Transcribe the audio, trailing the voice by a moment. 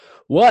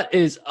What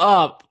is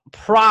up,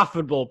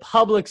 profitable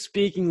public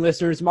speaking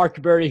listeners? Mark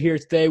Berti here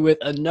today with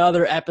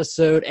another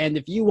episode. And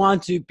if you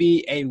want to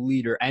be a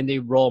leader and a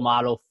role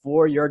model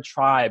for your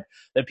tribe,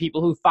 the people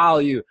who follow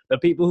you, the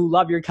people who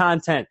love your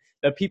content,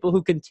 the people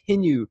who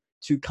continue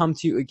to come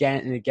to you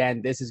again and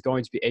again, this is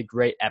going to be a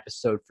great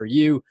episode for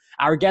you.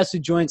 Our guest who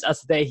joins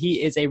us today,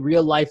 he is a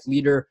real life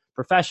leader,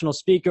 professional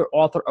speaker,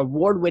 author,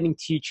 award-winning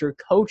teacher,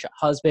 coach,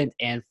 husband,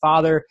 and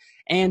father.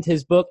 And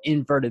his book,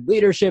 Inverted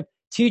Leadership,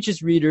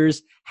 teaches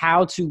readers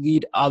how to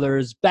lead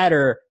others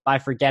better by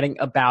forgetting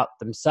about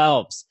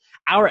themselves.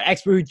 Our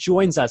expert who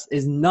joins us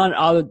is none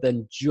other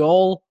than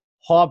Joel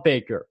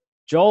Hawbaker.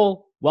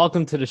 Joel,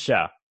 welcome to the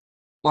show.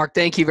 Mark,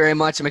 thank you very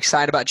much. I'm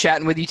excited about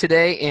chatting with you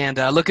today and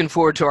looking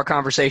forward to our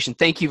conversation.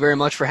 Thank you very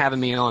much for having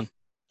me on.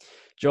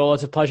 Joel,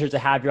 it's a pleasure to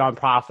have you on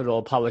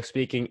Profitable Public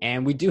Speaking.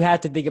 And we do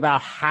have to think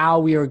about how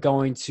we are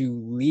going to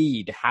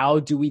lead. How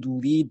do we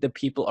lead the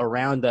people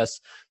around us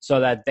so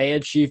that they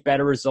achieve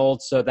better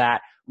results, so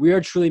that we are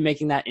truly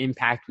making that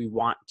impact we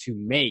want to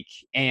make?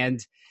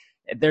 And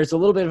there's a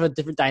little bit of a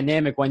different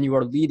dynamic when you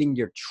are leading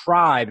your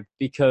tribe,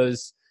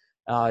 because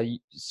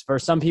for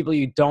some people,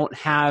 you don't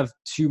have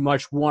too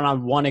much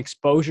one-on-one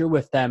exposure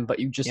with them, but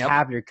you just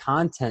have your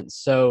content.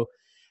 So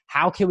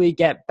how can we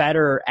get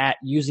better at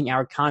using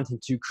our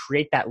content to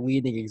create that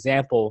leading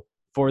example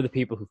for the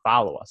people who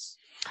follow us?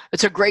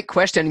 It's a great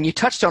question, and you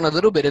touched on a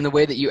little bit in the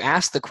way that you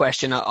asked the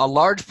question. A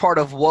large part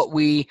of what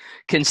we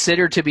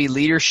consider to be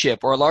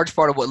leadership, or a large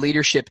part of what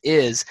leadership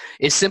is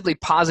simply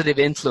positive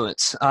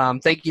influence.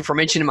 Thank you for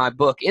mentioning my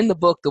book. In the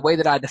book, the way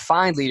that I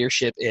define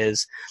leadership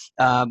is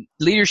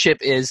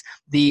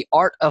the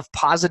art of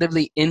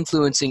positively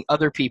influencing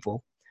other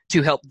people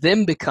to help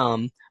them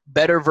become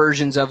better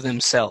versions of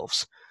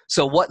themselves.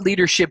 So what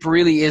leadership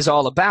really is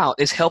all about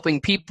is helping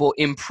people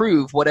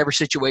improve whatever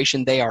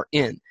situation they are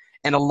in.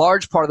 And a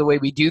large part of the way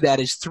we do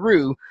that is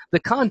through the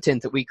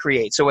content that we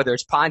create. So whether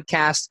it's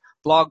podcasts,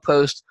 blog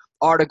posts,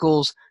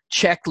 articles,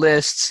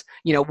 checklists,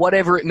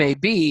 whatever it may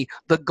be,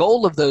 the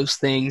goal of those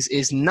things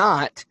is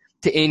not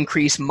to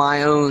increase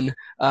my own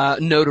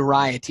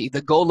notoriety.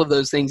 The goal of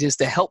those things is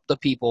to help the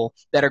people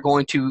that are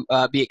going to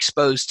be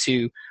exposed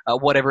to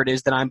whatever it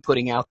is that I'm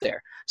putting out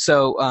there.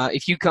 So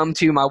if you come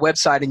to my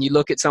website and you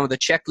look at some of the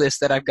checklists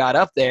that I've got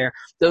up there,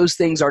 those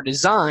things are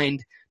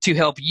designed to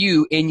help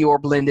you in your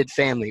blended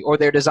family, or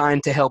they're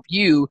designed to help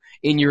you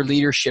in your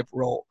leadership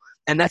role.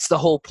 And that's the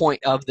whole point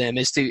of them,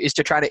 is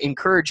to try to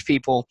encourage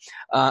people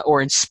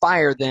or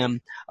inspire them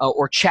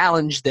or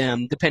challenge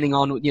them, depending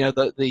on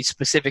the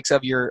specifics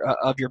of your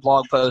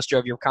blog post or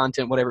of your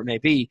content, whatever it may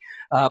be.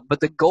 But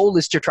the goal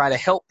is to try to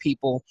help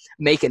people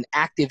make an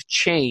active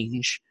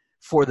change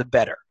for the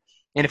better.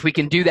 And if we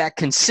can do that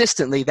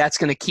consistently, that's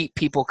going to keep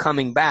people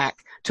coming back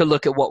to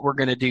look at what we're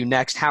going to do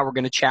next, how we're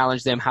going to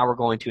challenge them, how we're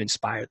going to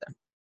inspire them.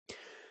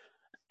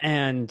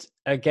 And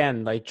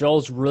again, like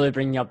Joel's really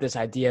bringing up this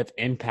idea of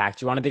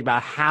impact. You want to think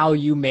about how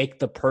you make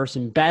the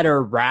person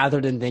better rather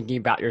than thinking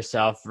about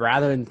yourself,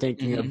 rather than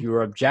thinking of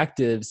your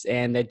objectives.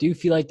 And I do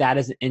feel like that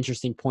is an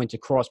interesting point to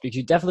cross, because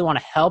you definitely want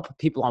to help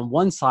people on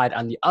one side.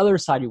 On the other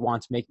side, you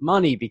want to make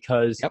money,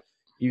 because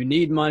you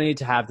need money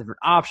to have different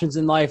options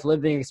in life,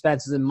 living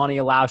expenses, and money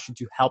allows you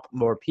to help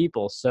more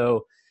people.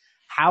 So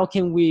how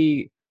can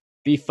we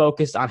be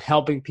focused on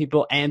helping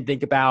people and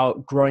think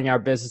about growing our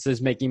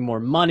businesses, making more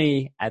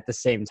money at the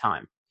same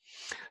time?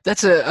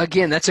 That's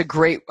a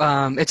great,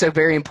 it's a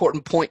very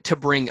important point to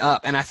bring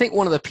up. And I think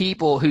one of the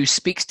people who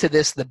speaks to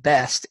this the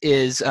best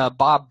is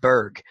Bob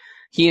Burg.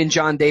 He and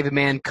John David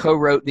Mann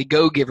co-wrote the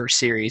Go Giver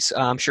series.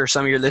 I'm sure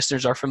some of your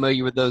listeners are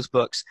familiar with those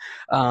books.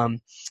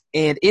 And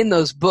in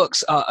those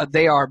books,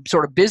 they are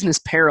sort of business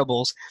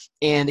parables.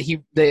 And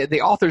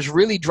the authors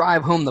really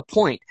drive home the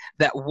point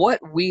that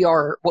what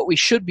we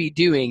should be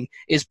doing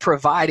is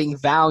providing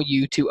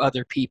value to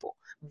other people.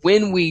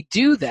 When we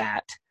do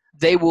that,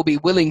 they will be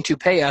willing to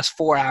pay us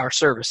for our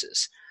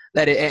services.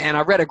 And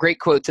I read a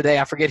great quote today.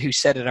 I forget who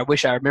said it. I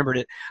wish I remembered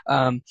it.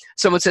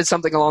 Someone said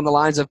something along the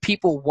lines of,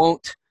 people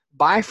won't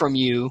buy from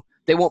you,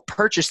 they won't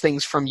purchase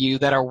things from you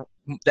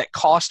that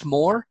cost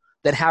more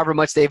than however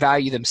much they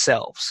value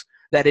themselves.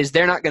 That is,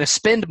 they're not going to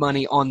spend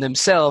money on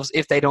themselves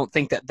if they don't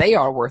think that they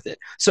are worth it.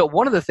 So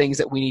one of the things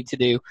that we need to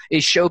do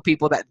is show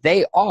people that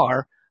they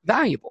are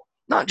valuable,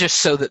 not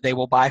just so that they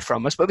will buy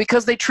from us, but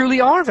because they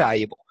truly are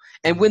valuable.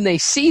 And when they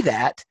see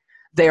that,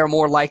 they are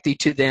more likely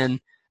to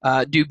then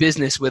do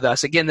business with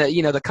us. Again,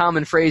 the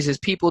common phrase is,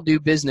 people do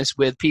business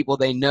with people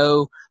they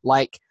know,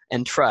 like,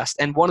 and trust.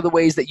 And one of the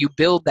ways that you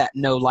build that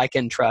know, like,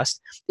 and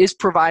trust is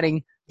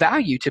providing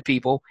value to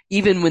people,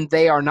 even when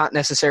they are not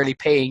necessarily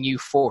paying you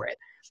for it.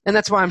 And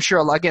that's why I'm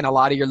sure, again, a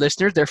lot of your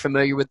listeners, they're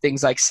familiar with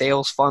things like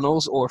sales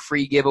funnels or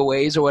free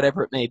giveaways or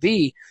whatever it may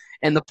be.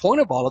 And the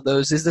point of all of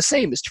those is the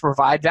same, is to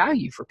provide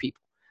value for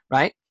people,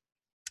 right?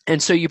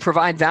 And so you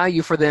provide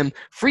value for them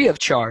free of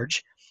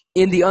charge,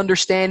 in the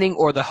understanding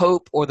or the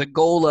hope or the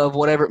goal of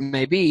whatever it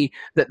may be,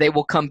 that they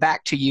will come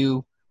back to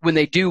you when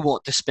they do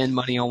want to spend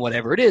money on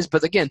whatever it is.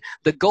 But again,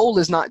 the goal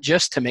is not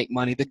just to make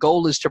money. The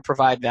goal is to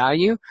provide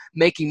value.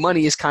 Making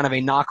money is kind of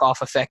a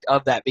knockoff effect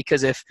of that,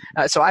 because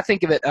so I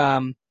think of it,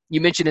 you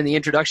mentioned in the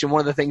introduction,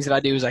 one of the things that I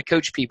do is I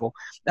coach people,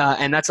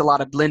 and that's a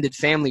lot of blended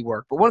family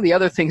work. But one of the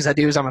other things I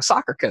do is I'm a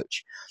soccer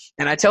coach.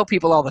 And I tell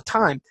people all the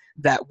time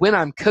that when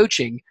I'm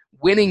coaching,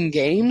 winning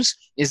games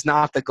is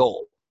not the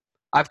goal.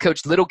 I've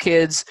coached little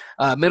kids,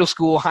 middle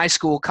school, high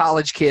school,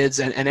 college kids,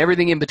 and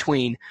everything in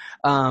between.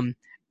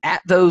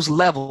 At those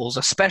levels,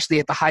 especially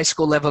at the high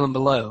school level and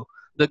below,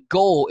 the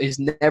goal is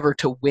never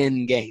to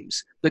win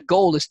games. The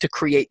goal is to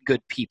create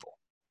good people.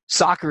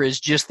 Soccer is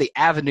just the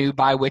avenue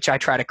by which I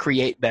try to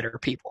create better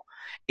people.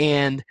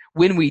 And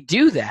when we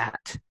do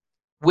that,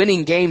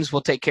 winning games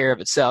will take care of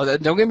itself.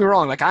 Don't get me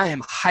wrong, like I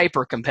am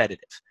hyper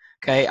competitive.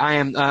 Okay, I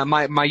am.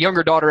 My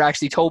younger daughter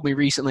actually told me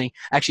recently.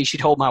 Actually, she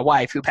told my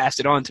wife, who passed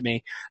it on to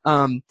me.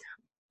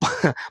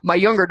 My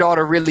younger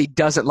daughter really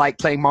doesn't like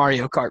playing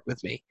Mario Kart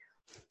with me.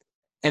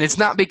 And it's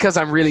not because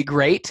I'm really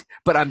great,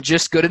 but I'm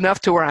just good enough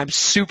to where I'm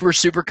super,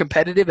 super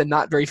competitive and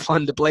not very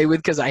fun to play with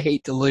because I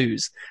hate to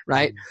lose,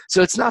 right?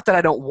 So it's not that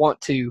I don't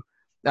want to.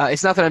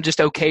 It's not that I'm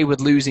just okay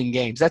with losing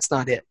games. That's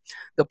not it.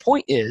 The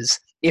point is,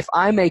 if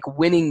I make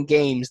winning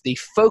games the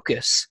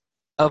focus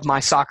of my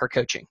soccer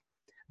coaching,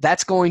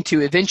 that's going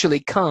to eventually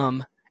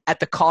come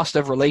at the cost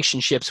of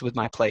relationships with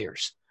my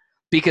players,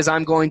 because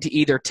I'm going to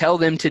either tell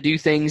them to do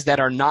things that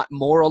are not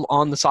moral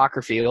on the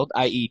soccer field,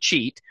 i.e.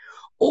 cheat,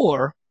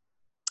 or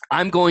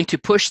I'm going to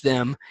push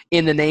them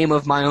in the name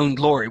of my own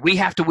glory. We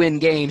have to win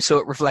games so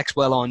it reflects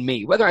well on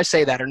me. Whether I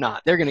say that or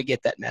not, they're going to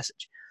get that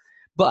message.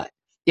 But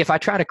if I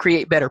try to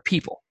create better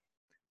people,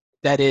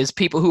 that is,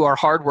 people who are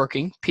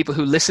hardworking, people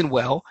who listen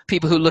well,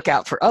 people who look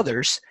out for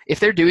others, if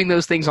they're doing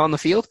those things on the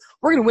field,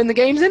 we're going to win the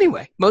games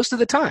anyway, most of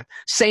the time.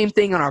 Same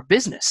thing on our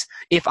business.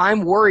 If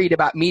I'm worried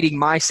about meeting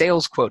my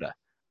sales quota,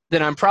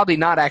 then I'm probably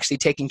not actually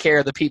taking care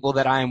of the people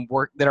that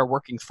that are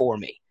working for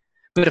me.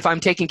 But if I'm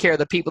taking care of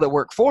the people that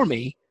work for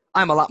me,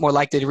 I'm a lot more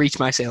likely to reach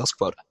my sales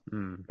quota,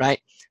 right?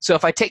 So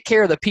if I take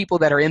care of the people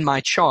that are in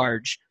my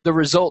charge, the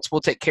results will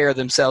take care of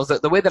themselves.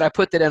 The way that I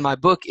put that in my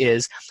book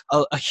is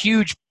a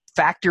huge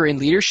factor in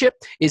leadership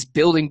is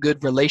building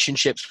good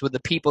relationships with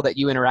the people that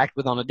you interact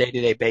with on a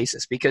day-to-day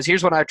basis. Because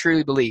here's what I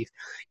truly believe.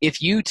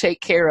 If you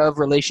take care of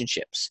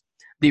relationships,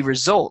 the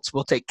results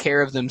will take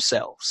care of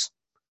themselves.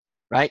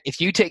 Right?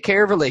 If you take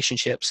care of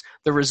relationships,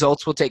 the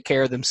results will take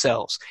care of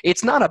themselves.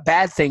 It's not a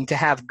bad thing to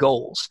have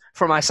goals.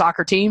 For my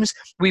soccer teams,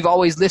 we've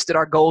always listed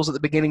our goals at the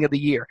beginning of the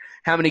year.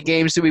 How many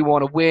games do we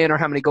want to win, or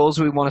how many goals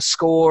do we want to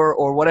score,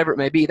 or whatever it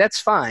may be. That's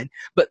fine.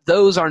 But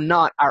those are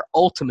not our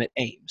ultimate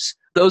aims.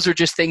 Those are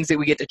just things that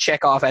we get to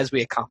check off as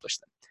we accomplish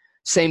them.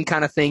 Same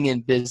kind of thing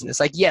in business.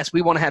 Like, yes,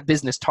 we want to have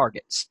business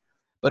targets.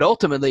 But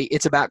ultimately,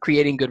 it's about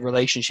creating good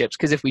relationships.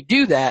 Because if we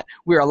do that,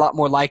 we're a lot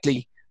more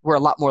likely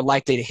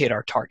to hit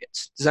our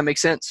targets. Does that make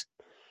sense?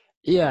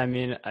 Yeah, I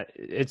mean,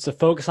 it's a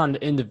focus on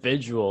the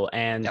individual,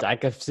 and I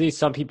could see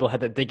some people had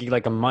that thinking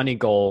like a money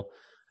goal,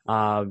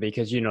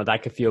 because that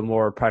could feel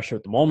more pressure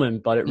at the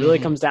moment. But it really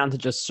comes down to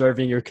just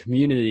serving your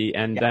community,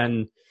 and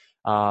then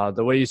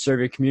the way you serve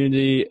your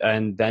community,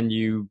 and then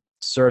you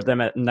serve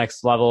them at the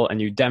next level, and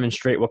you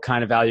demonstrate what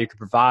kind of value you can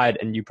provide,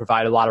 and you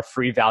provide a lot of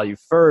free value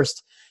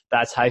first.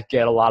 That's how you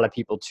get a lot of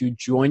people to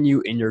join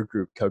you in your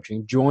group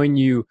coaching, join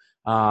you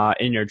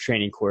in your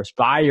training course,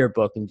 buy your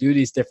book, and do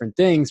these different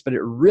things. But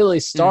it really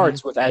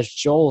starts with, as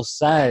Joel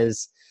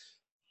says,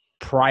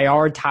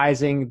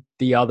 prioritizing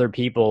the other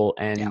people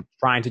and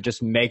trying to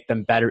just make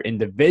them better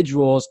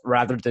individuals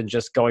rather than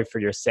just going for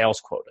your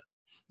sales quota.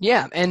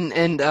 Yeah,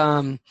 and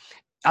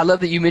I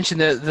love that you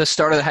mentioned the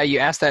start of how you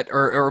asked that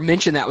or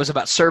mentioned that was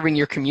about serving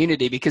your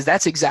community, because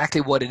that's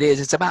exactly what it is.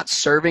 It's about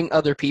serving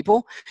other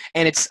people,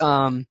 and it's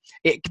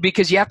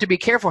because you have to be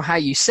careful how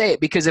you say it,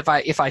 because if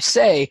I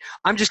say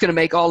I'm just going to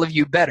make all of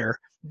you better,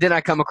 then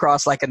I come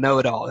across like a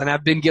know-it-all, and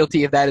I've been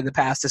guilty of that in the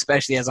past,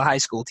 especially as a high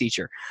school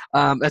teacher.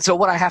 And so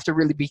what I have to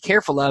really be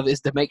careful of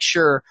is to make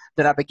sure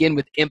that I begin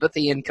with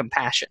empathy and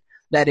compassion.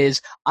 That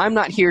is, I'm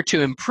not here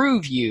to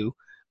improve you.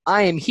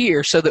 I am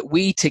here so that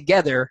we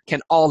together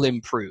can all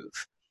improve.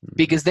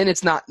 Because then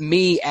it's not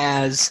me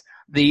as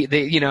the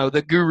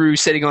guru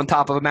sitting on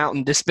top of a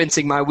mountain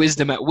dispensing my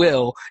wisdom at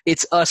will.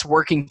 It's us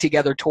working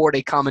together toward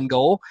a common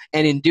goal,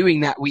 and in doing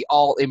that, we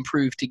all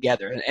improve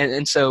together.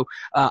 And so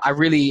I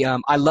really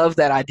I love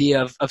that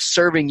idea of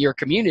serving your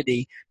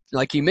community,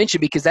 like you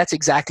mentioned, because that's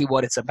exactly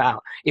what it's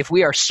about. If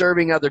we are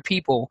serving other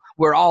people,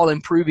 we're all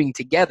improving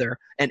together,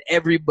 and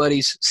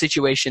everybody's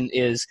situation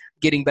is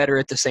getting better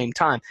at the same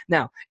time.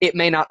 Now, it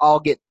may not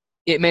all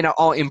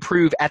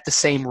improve at the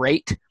same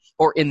rate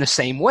or in the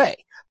same way,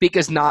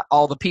 because not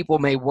all the people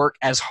may work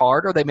as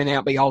hard, or they may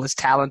not be all as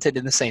talented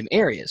in the same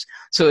areas.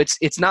 So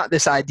it's not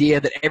this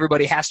idea that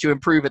everybody has to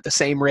improve at the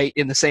same rate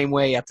in the same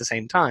way at the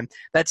same time.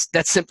 That's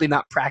simply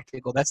not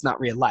practical. That's not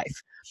real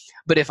life.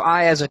 But if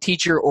I, as a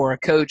teacher or a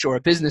coach or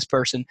a business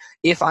person,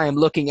 if I am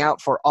looking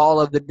out for all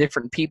of the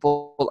different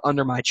people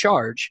under my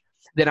charge,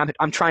 then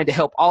I'm trying to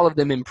help all of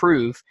them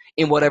improve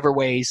in whatever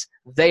ways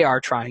they are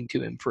trying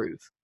to improve.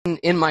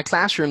 in my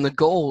classroom, the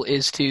goal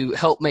is to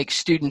help make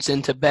students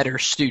into better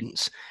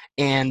students.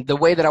 And the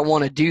way that I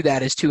want to do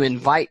that is to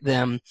invite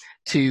them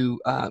to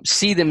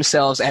see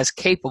themselves as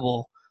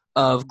capable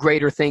of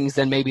greater things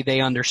than maybe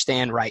they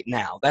understand right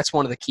now. That's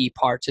one of the key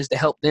parts, is to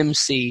help them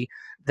see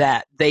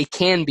that they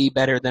can be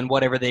better than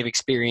whatever they've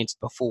experienced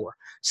before.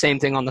 Same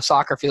thing on the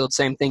soccer field,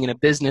 same thing in a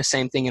business,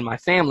 same thing in my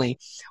family.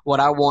 What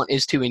I want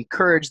is to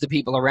encourage the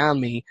people around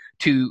me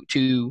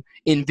to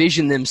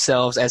envision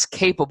themselves as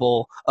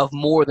capable of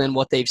more than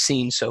what they've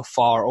seen so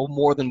far, or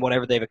more than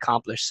whatever they've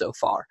accomplished so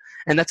far.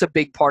 And that's a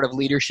big part of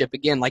leadership,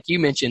 again, like you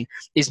mentioned,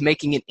 is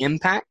making an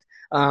impact.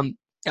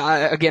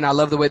 Again, I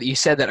love the way that you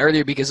said that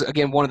earlier, because,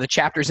 again, one of the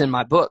chapters in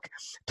my book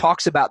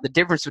talks about the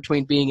difference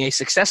between being a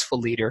successful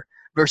leader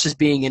versus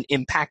being an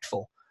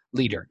impactful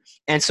leader.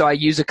 And so I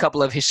use a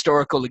couple of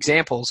historical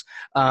examples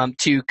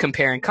to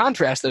compare and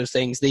contrast those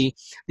things. The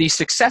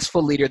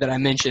successful leader that I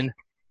mentioned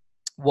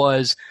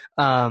was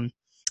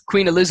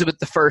Queen Elizabeth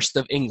I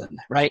of England,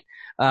 right?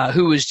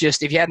 Who was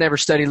just, if you had never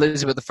studied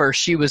Elizabeth I,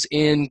 she was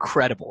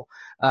incredible.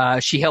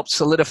 She helped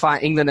solidify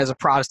England as a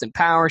Protestant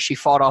power. She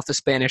fought off the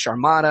Spanish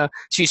Armada.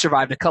 She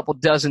survived a couple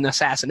dozen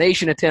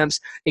assassination attempts.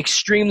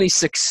 Extremely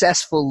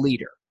successful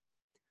leader.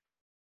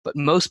 But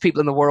most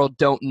people in the world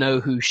don't know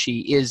who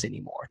she is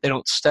anymore. They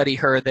don't study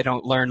her. They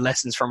don't learn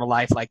lessons from her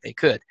life like they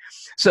could.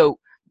 So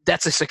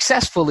that's a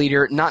successful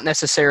leader, not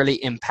necessarily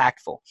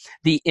impactful.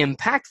 The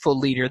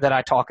impactful leader that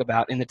I talk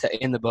about in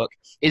the book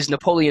is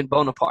Napoleon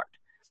Bonaparte,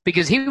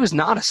 because he was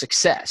not a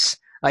success.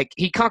 Like,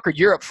 he conquered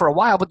Europe for a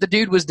while, but the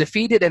dude was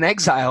defeated and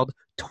exiled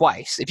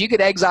twice. If you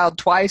get exiled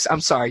twice,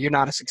 I'm sorry, you're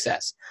not a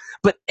success.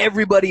 But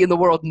everybody in the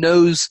world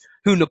knows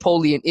who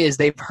Napoleon is.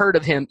 They've heard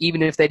of him,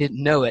 even if they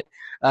didn't know it.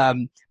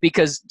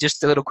 Because,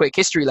 just a little quick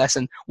history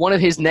lesson, one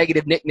of his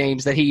negative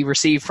nicknames that he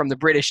received from the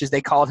British is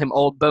they called him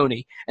Old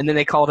Boney, and then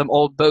they called him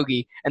Old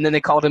Bogey, and then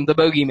they called him the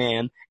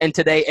Bogeyman. And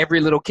today,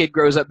 every little kid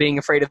grows up being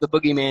afraid of the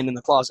Boogeyman in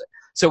the closet.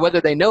 So whether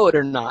they know it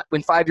or not,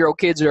 when 5-year-old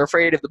kids are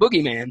afraid of the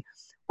Boogeyman,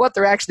 what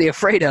they're actually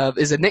afraid of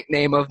is a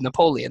nickname of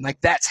Napoleon.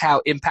 Like, that's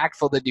how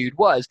impactful the dude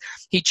was.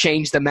 He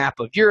changed the map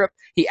of Europe.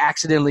 He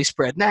accidentally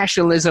spread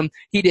nationalism.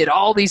 He did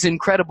all these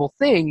incredible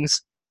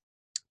things,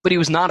 but he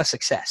was not a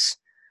success,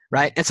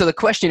 right? And so the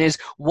question is,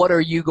 what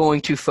are you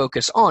going to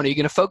focus on? Are you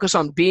going to focus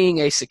on being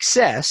a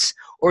success,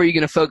 or are you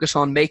going to focus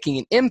on making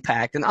an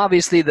impact? And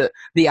obviously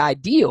the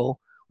ideal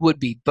would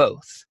be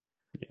both.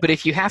 Yeah. But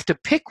if you have to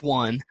pick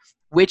one,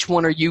 which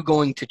one are you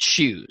going to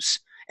choose?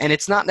 And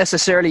it's not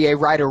necessarily a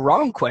right or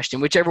wrong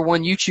question. Whichever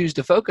one you choose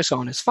to focus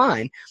on is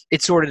fine.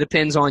 It sort of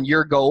depends on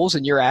your goals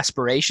and your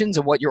aspirations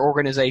and what your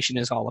organization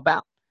is all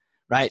about,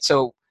 right?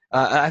 So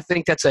I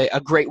think that's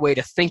a great way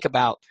to think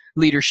about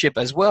leadership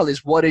as well,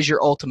 is what is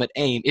your ultimate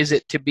aim? Is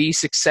it to be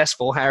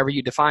successful, however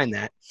you define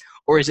that,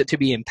 or is it to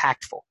be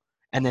impactful?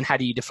 And then how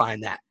do you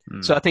define that?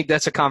 So I think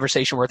that's a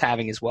conversation worth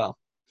having as well.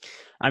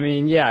 I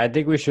mean, yeah, I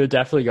think we should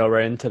definitely go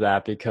right into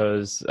that,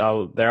 because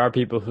there are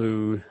people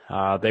who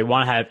they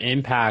want to have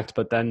impact,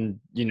 but then,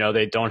 you know,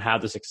 they don't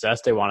have the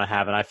success they want to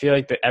have. And I feel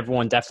like that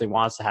everyone definitely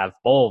wants to have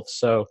both.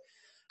 So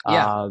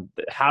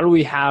how do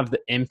we have the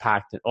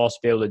impact and also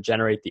be able to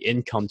generate the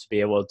income to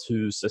be able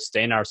to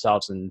sustain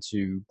ourselves and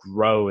to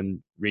grow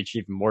and reach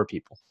even more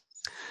people?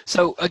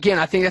 So again,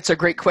 I think that's a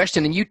great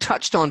question. And you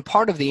touched on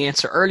part of the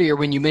answer earlier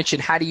when you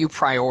mentioned, how do you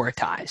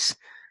prioritize,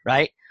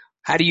 right?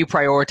 How do you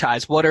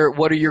prioritize? What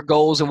are your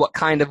goals, and what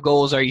kind of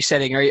goals are you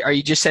setting? Are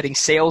you just setting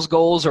sales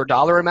goals or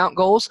dollar amount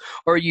goals?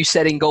 Or are you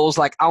setting goals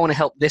like, I want to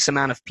help this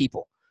amount of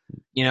people,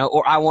 you know,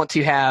 or I want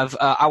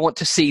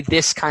to see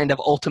this kind of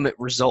ultimate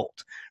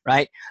result,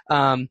 right?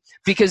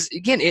 Because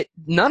again,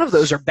 none of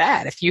those are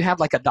bad. If you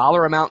have like a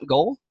dollar amount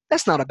goal,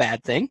 that's not a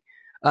bad thing.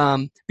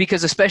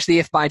 Because especially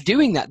if by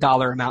doing that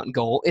dollar amount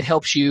goal, it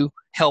helps you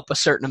help a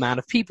certain amount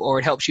of people, or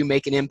it helps you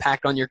make an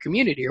impact on your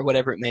community, or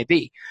whatever it may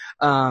be.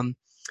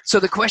 So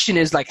the question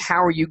is, like,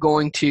 how are you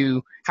going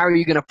to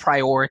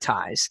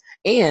prioritize?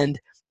 And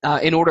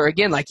in order,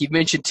 again, like you've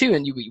mentioned too,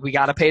 and we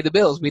got to pay the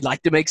bills. We'd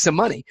like to make some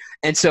money.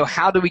 And so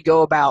how do we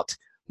go about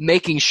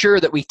making sure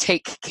that we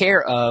take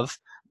care of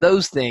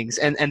those things?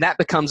 And that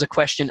becomes a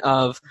question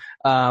of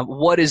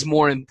what is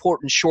more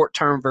important,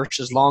 short-term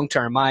versus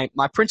long-term. My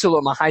principal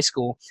at my high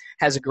school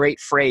has a great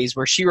phrase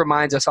where she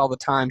reminds us all the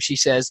time. She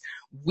says,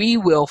 we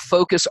will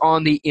focus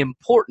on the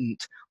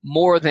important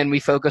more than we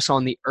focus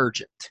on the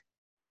urgent.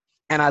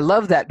 And I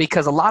love that,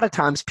 because a lot of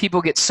times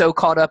people get so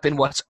caught up in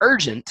what's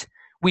urgent,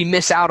 we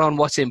miss out on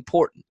what's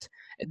important.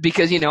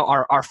 Because, you know,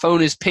 our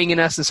phone is pinging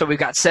us, and so we've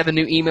got 7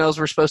 new emails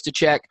we're supposed to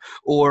check,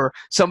 or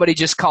somebody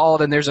just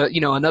called and there's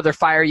another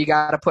fire you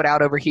got to put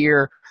out over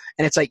here.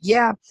 And it's like,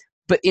 yeah,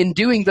 but in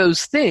doing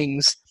those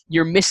things,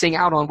 you're missing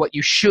out on what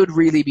you should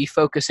really be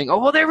focusing. Oh,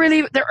 well, they're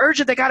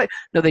urgent. They got it.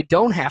 No, they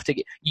don't have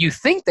to you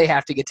think they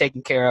have to get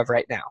taken care of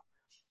right now.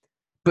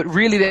 But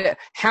really,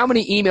 how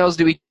many emails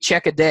do we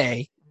check a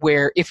day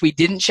where if we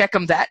didn't check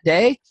them that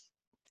day,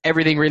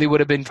 everything really would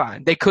have been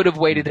fine? They could have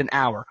waited an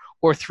hour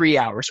or 3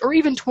 hours or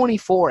even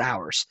 24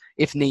 hours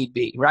if need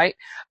be, right?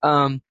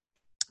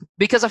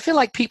 Because I feel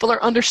like people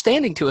are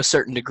understanding to a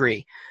certain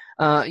degree.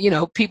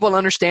 People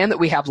understand that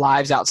we have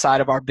lives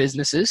outside of our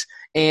businesses,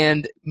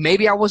 and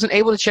maybe I wasn't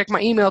able to check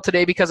my email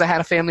today because I had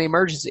a family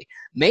emergency.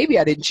 Maybe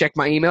I didn't check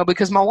my email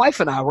because my wife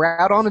and I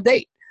were out on a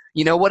date.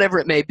 Whatever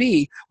it may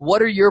be,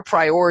 what are your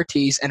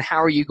priorities and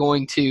how are you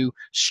going to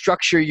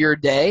structure your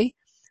day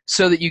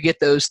so that you get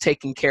those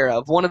taken care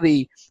of? One of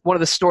the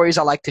stories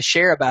I like to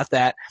share about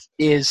that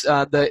is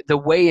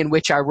the way in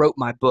which I wrote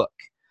my book.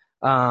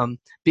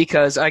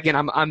 Because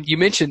again, you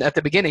mentioned at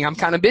the beginning, I'm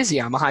kind of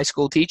busy. I'm a high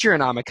school teacher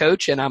and I'm a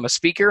coach and I'm a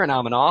speaker and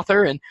I'm an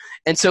author.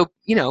 And so,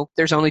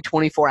 there's only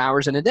 24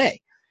 hours in a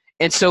day.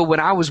 And so when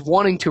I was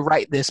wanting to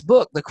write this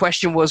book, the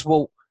question was,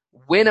 well,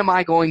 when am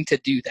I going to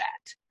do that?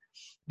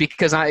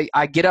 Because I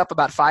get up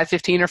about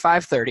 5:15 or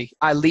 5:30.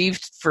 I leave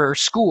for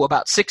school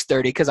about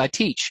 6:30 because I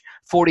teach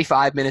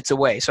 45 minutes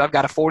away. So I've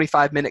got a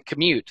 45-minute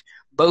commute,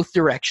 both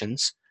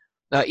directions,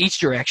 each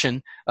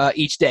direction,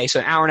 each day. So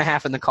an hour and a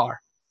half in the car.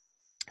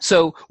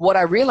 So what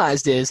I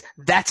realized is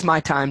that's my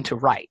time to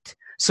write.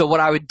 So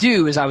what I would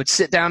do is I would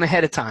sit down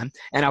ahead of time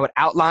and I would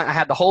outline. I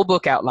had the whole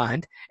book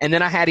outlined, and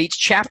then I had each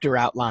chapter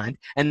outlined,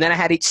 and then I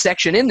had each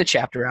section in the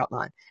chapter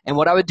outlined. And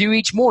what I would do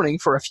each morning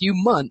for a few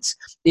months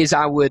is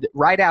I would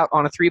write out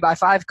on a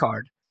 3x5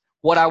 card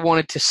what I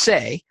wanted to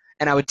say,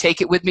 and I would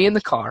take it with me in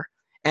the car.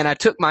 And I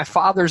took my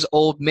father's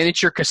old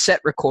miniature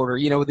cassette recorder,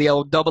 with the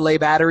old AA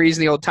batteries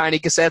and the old tiny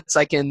cassettes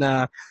like in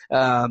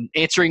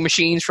answering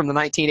machines from the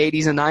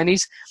 1980s and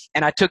 90s.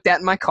 And I took that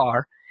in my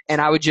car, and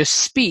I would just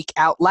speak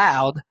out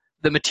loud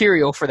the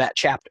material for that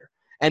chapter.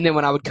 And then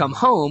when I would come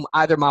home,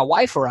 either my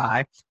wife or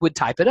I would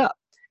type it up.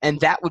 And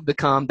that would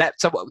become,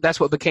 that's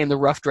what became the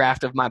rough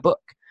draft of my book,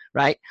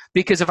 right?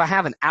 Because if I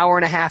have an hour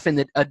and a half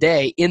a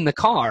day in the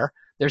car,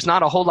 there's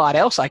not a whole lot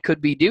else I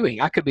could be doing.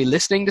 I could be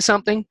listening to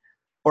something,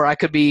 or I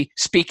could be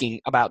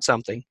speaking about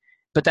something.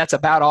 But that's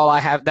about all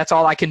I have. That's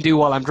all I can do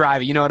while I'm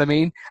driving. You know what I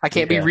mean? I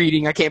can't be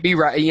reading. I can't be,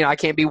 I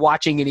can't be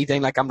watching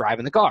anything like I'm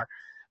driving the car.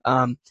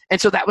 And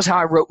so that was how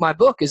I wrote my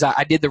book, is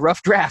I did the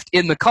rough draft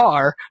in the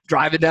car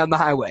driving down the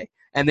highway,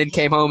 and then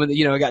came home and,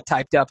 it got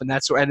typed up. And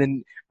and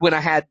then when I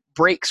had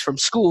breaks from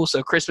school,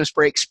 so Christmas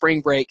break,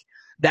 spring break,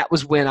 that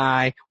was when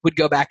I would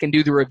go back and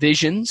do the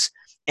revisions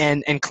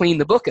and clean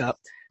the book up,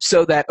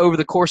 so that over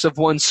the course of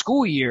one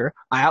school year,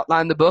 I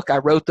outlined the book, I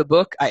wrote the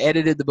book, I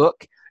edited the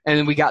book, and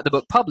then we got the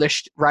book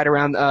published right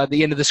around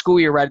the end of the school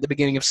year, right at the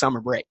beginning of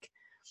summer break.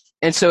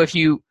 And so if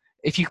you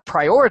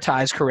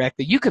prioritize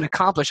correctly, you can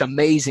accomplish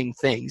amazing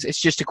things.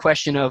 It's just a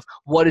question of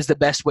what is the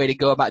best way to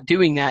go about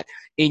doing that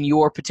in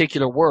your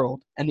particular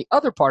world. And the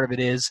other part of it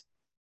is,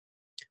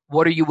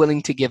 what are you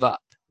willing to give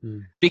up?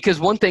 Because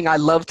one thing I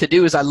love to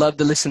do is I love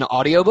to listen to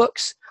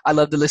audiobooks. I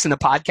love to listen to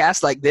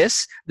podcasts like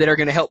this that are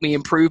going to help me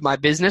improve my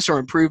business or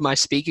improve my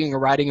speaking or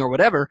writing or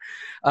whatever.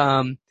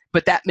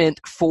 But that meant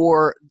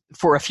for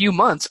a few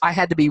months, I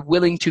had to be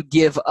willing to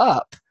give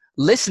up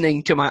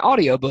listening to my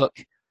audiobook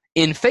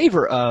in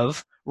favor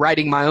of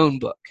writing my own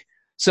book.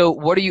 So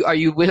are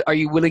you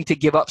willing to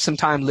give up some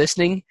time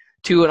listening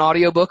to an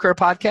audiobook or a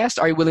podcast?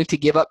 Are you willing to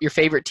give up your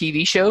favorite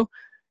TV show,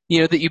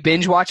 that you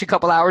binge watch a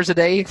couple hours a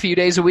day, a few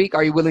days a week?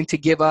 Are you willing to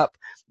give up,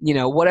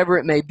 whatever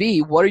it may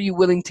be? What are you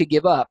willing to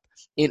give up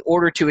in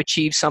order to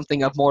achieve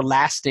something of more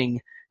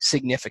lasting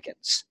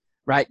significance,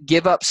 right?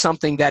 Give up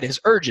something that is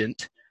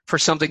urgent for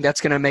something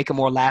that's going to make a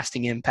more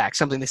lasting impact,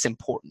 something that's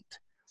important.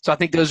 So I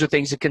think those are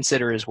things to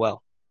consider as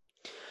well.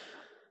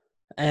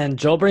 And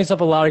Joel brings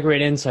up a lot of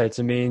great insights.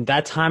 I mean,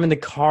 that time in the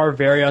car,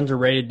 very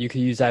underrated. You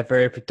could use that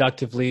very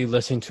productively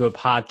listening to a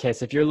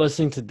podcast. If you're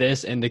listening to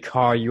this in the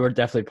car, you are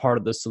definitely part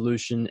of the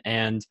solution.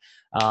 And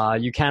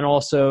you can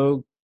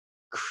also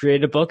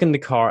create a book in the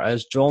car,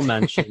 as Joel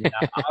mentioned.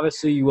 Now,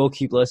 obviously, you will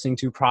keep listening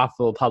to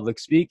Profitable Public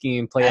Speaking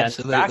and play that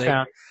in the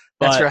background.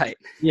 But, that's right.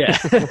 Yeah.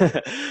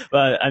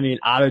 But, I mean,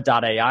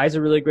 Otto.ai is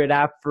a really great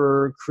app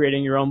for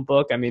creating your own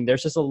book. I mean,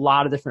 there's just a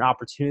lot of different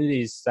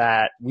opportunities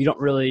that we don't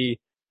really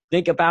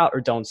think about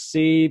or don't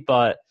see,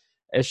 but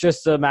it's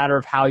just a matter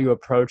of how you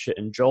approach it.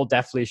 And Joel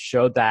definitely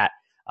showed that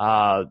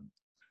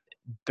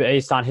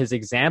based on his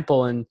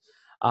example. And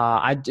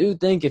I do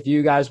think if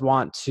you guys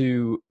want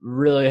to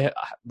really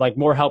like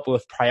more help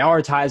with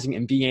prioritizing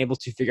and being able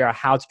to figure out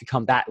how to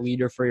become that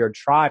leader for your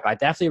tribe, I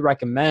definitely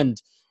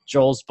recommend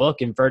Joel's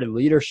book, Inverted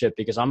Leadership,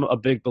 because I'm a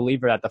big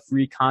believer that the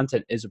free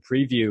content is a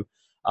preview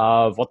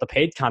of what the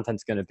paid content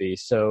is going to be.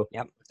 So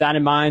with that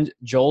in mind,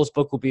 Joel's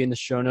book will be in the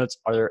show notes.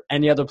 Are there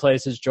any other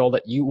places, Joel,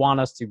 that you want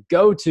us to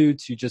go to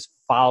just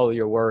follow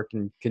your work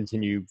and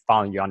continue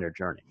following you on your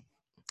journey?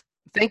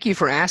 Thank you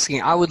for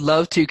asking. I would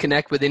love to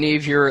connect with any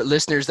of your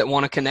listeners that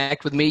want to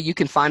connect with me. You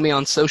can find me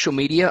on social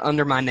media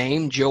under my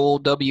name, Joel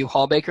W.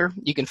 Hallbaker.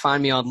 You can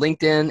find me on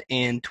LinkedIn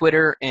and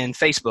Twitter and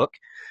Facebook.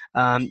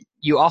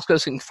 You also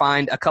can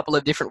find a couple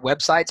of different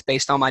websites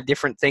based on my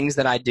different things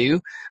that I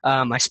do.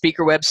 My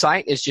speaker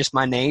website is just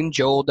my name,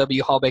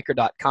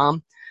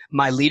 joelwhallbaker.com.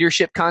 My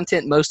leadership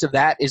content, most of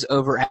that is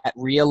over at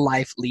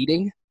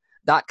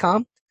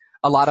reallifeleading.com.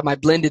 A lot of my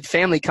blended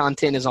family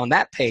content is on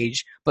that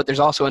page, but there's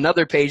also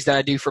another page that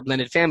I do for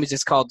blended families.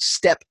 It's called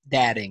Step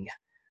Dadding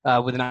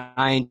with an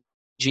ING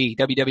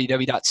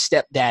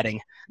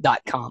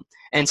www.stepdadding.com.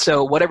 And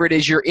so whatever it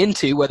is you're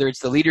into, whether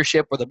it's the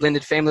leadership or the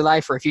blended family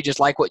life, or if you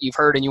just like what you've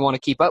heard and you want to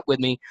keep up with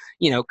me,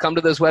 come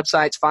to those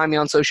websites, find me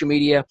on social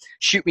media,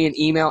 shoot me an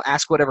email,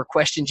 ask whatever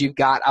questions you've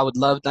got. I would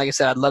love, like I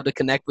said, I'd love to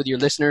connect with your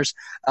listeners.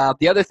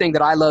 The other thing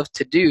that I love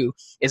to do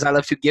is I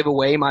love to give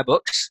away my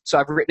books. So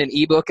I've written an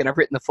ebook and I've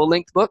written the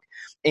full-length book.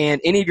 And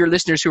any of your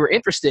listeners who are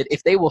interested,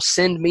 if they will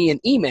send me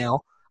an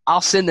email, I'll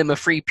send them a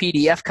free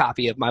PDF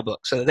copy of my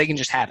book so that they can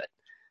just have it.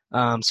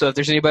 So if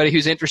there's anybody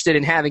who's interested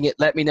in having it,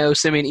 let me know.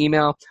 Send me an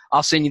email.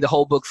 I'll send you the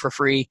whole book for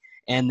free,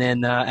 and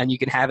then and you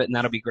can have it, and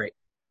that'll be great.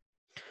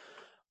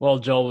 Well,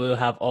 Joel, we'll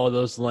have all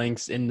those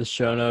links in the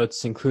show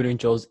notes, including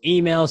Joel's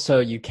email,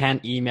 so you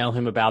can email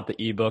him about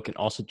the ebook and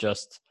also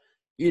just,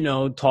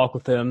 talk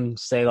with him,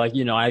 say like,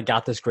 I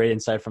got this great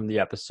insight from the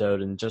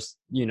episode, and just,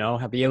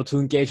 be able to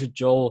engage with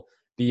Joel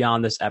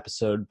beyond this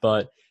episode.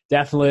 But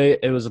definitely,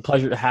 it was a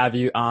pleasure to have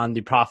you on the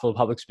Profitable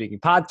Public Speaking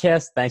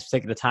Podcast. Thanks for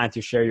taking the time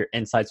to share your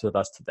insights with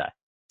us today.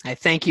 Hey,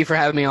 thank you for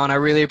having me on. I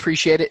really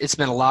appreciate it. It's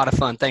been a lot of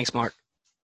fun. Thanks, Mark.